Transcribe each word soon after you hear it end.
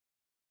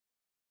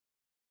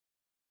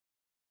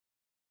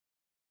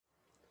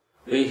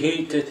We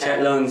hear the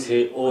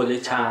technology all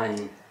the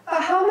time.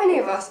 But how many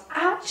of us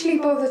actually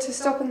bother to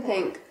stop and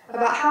think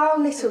about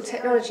how little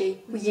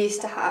technology we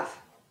used to have?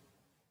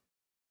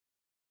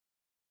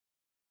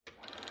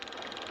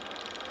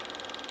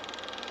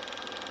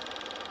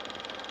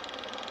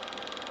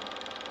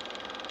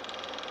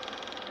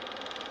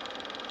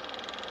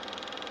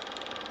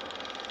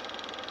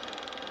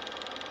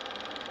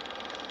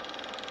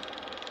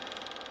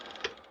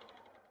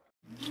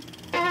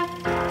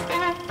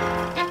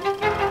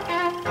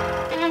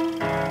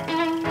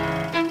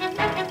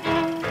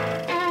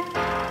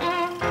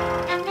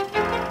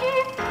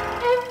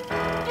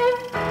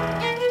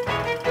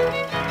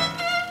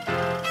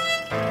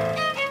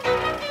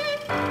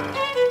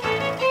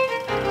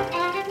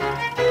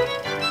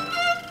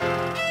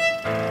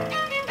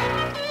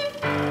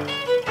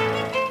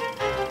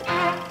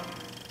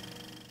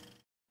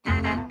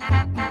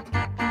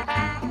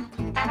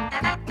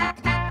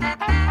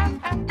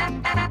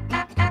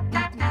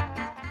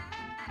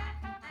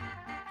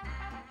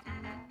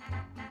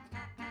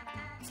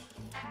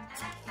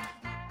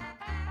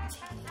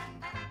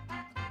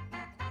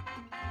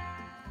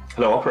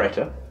 Hello,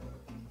 operator.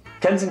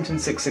 Kensington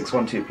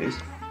 6612, please.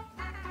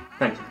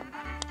 Thank you.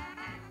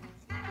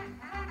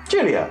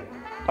 Julia,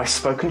 I've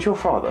spoken to your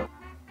father.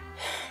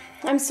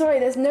 I'm sorry,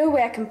 there's no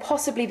way I can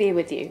possibly be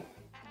with you.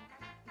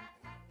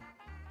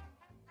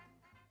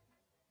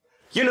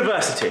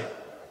 University.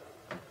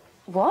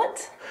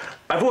 What?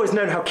 I've always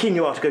known how keen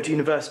you are to go to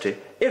university.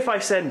 If I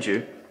send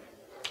you,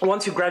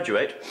 once you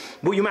graduate,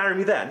 will you marry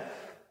me then?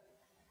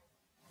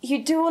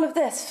 You do all of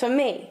this for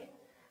me?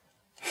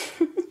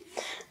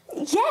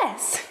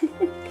 Yes!